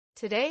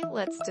Today,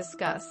 let's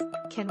discuss,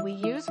 can we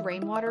use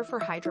rainwater for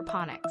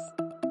hydroponics?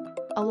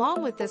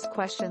 Along with this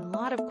question, a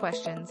lot of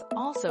questions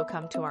also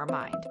come to our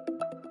mind.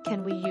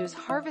 Can we use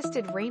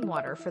harvested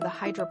rainwater for the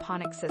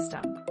hydroponic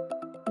system?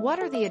 What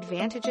are the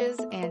advantages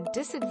and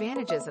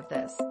disadvantages of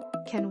this?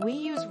 Can we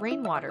use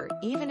rainwater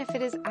even if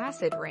it is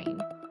acid rain?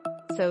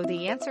 So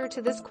the answer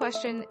to this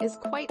question is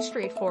quite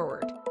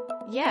straightforward.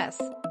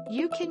 Yes,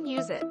 you can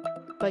use it,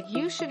 but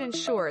you should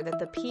ensure that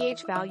the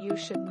pH value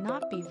should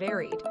not be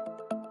varied.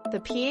 The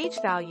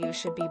pH value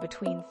should be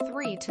between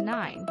 3 to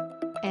 9,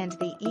 and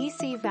the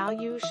EC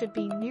value should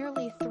be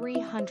nearly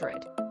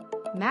 300.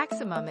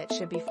 Maximum it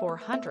should be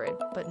 400,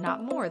 but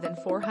not more than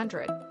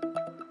 400.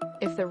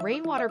 If the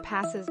rainwater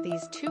passes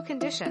these two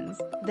conditions,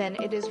 then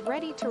it is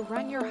ready to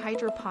run your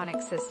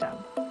hydroponic system.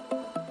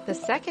 The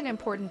second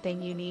important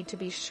thing you need to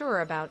be sure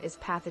about is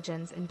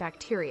pathogens and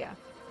bacteria.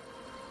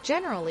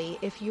 Generally,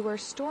 if you are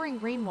storing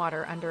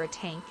rainwater under a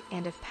tank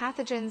and if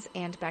pathogens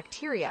and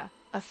bacteria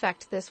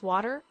affect this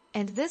water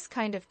and this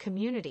kind of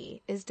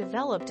community is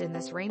developed in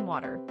this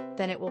rainwater,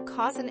 then it will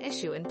cause an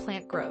issue in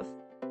plant growth.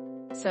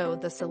 So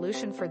the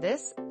solution for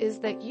this is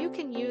that you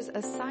can use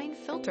a sign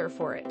filter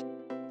for it,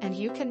 and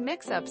you can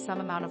mix up some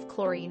amount of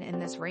chlorine in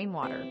this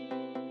rainwater.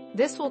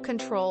 This will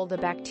control the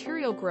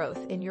bacterial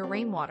growth in your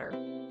rainwater,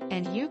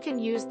 and you can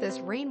use this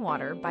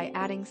rainwater by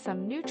adding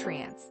some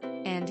nutrients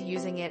and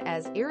using it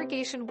as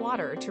irrigation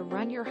water to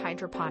run your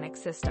hydroponic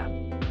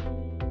system.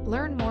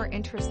 Learn more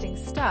interesting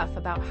stuff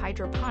about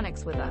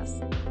hydroponics with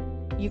us.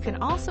 You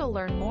can also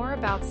learn more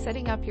about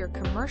setting up your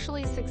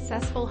commercially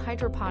successful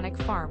hydroponic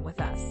farm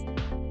with us.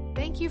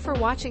 Thank you for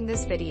watching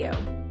this video.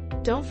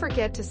 Don't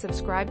forget to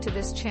subscribe to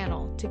this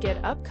channel to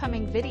get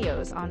upcoming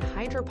videos on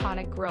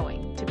hydroponic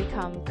growing to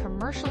become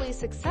commercially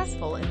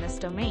successful in this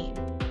domain.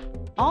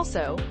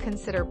 Also,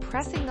 consider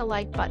pressing the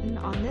like button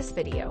on this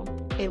video.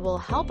 It will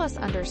help us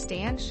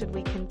understand should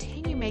we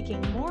continue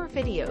making more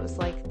videos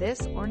like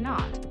this or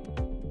not.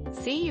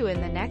 See you in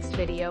the next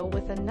video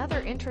with another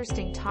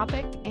interesting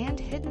topic and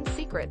hidden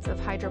secrets of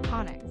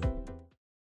hydroponics.